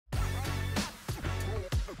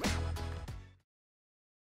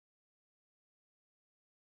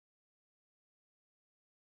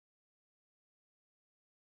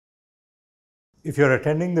If you're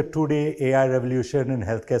attending the two-day AI Revolution in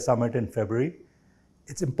Healthcare Summit in February,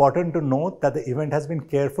 it's important to note that the event has been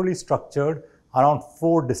carefully structured around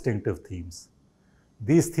 4 distinctive themes.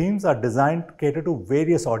 These themes are designed to cater to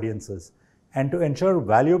various audiences and to ensure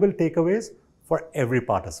valuable takeaways for every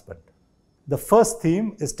participant. The first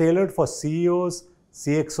theme is tailored for CEOs,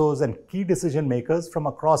 CXOs, and key decision makers from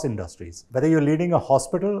across industries. Whether you're leading a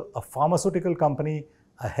hospital, a pharmaceutical company,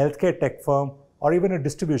 a healthcare tech firm, or even a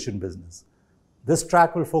distribution business, this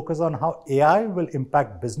track will focus on how AI will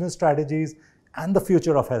impact business strategies and the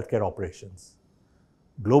future of healthcare operations.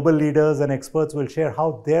 Global leaders and experts will share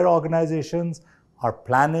how their organizations are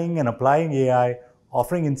planning and applying AI,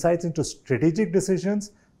 offering insights into strategic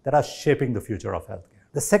decisions that are shaping the future of healthcare.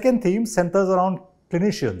 The second theme centers around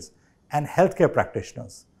clinicians and healthcare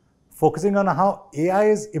practitioners, focusing on how AI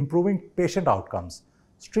is improving patient outcomes,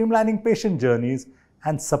 streamlining patient journeys,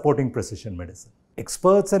 and supporting precision medicine.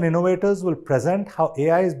 Experts and innovators will present how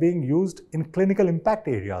AI is being used in clinical impact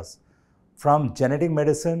areas, from genetic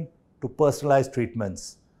medicine to personalized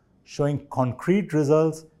treatments, showing concrete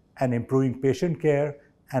results and improving patient care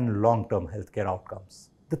and long-term healthcare outcomes.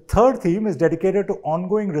 The third theme is dedicated to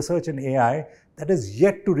ongoing research in AI that is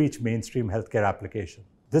yet to reach mainstream healthcare application.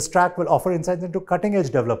 This track will offer insights into cutting-edge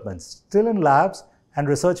developments still in labs and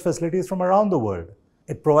research facilities from around the world.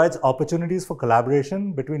 It provides opportunities for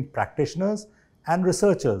collaboration between practitioners and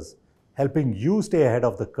researchers, helping you stay ahead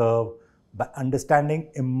of the curve by understanding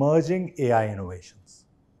emerging AI innovations.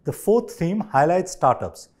 The fourth theme highlights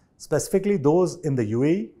startups, specifically those in the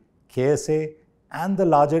UAE, KSA, and the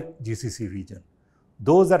larger GCC region,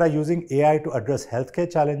 those that are using AI to address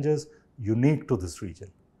healthcare challenges unique to this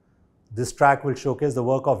region. This track will showcase the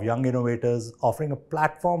work of young innovators, offering a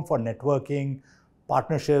platform for networking,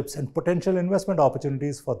 partnerships, and potential investment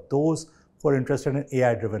opportunities for those who are interested in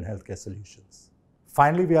AI-driven healthcare solutions.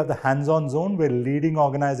 Finally, we have the hands-on zone where leading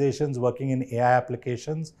organizations working in AI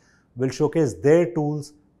applications will showcase their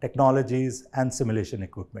tools, technologies, and simulation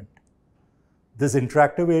equipment. This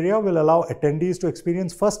interactive area will allow attendees to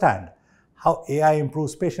experience firsthand how AI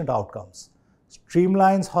improves patient outcomes,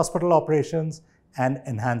 streamlines hospital operations, and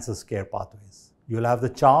enhances care pathways. You'll have the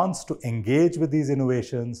chance to engage with these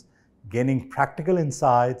innovations, gaining practical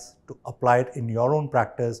insights to apply it in your own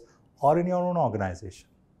practice or in your own organization.